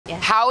Yeah.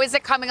 How is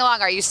it coming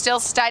along? Are you still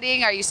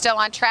studying? Are you still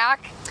on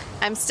track?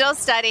 I'm still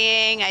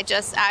studying.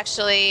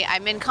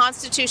 I'm in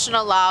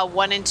constitutional law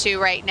 1 and 2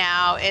 right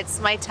now.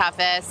 It's my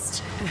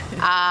toughest.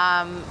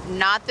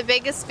 Not the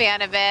biggest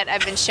fan of it.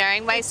 I've been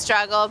sharing my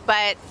struggle,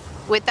 but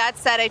with that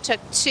said, I took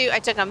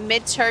a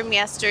midterm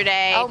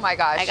yesterday. Oh my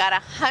gosh. I got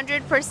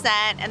 100%,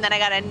 and then I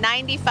got a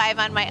 95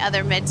 on my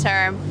other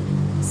midterm.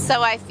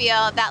 So I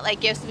feel that like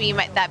gives me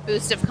that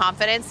boost of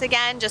confidence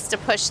again, just to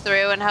push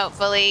through, and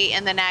hopefully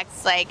in the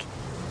next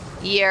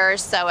year or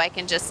so I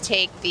can just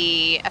take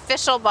the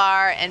official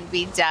bar and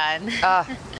be done.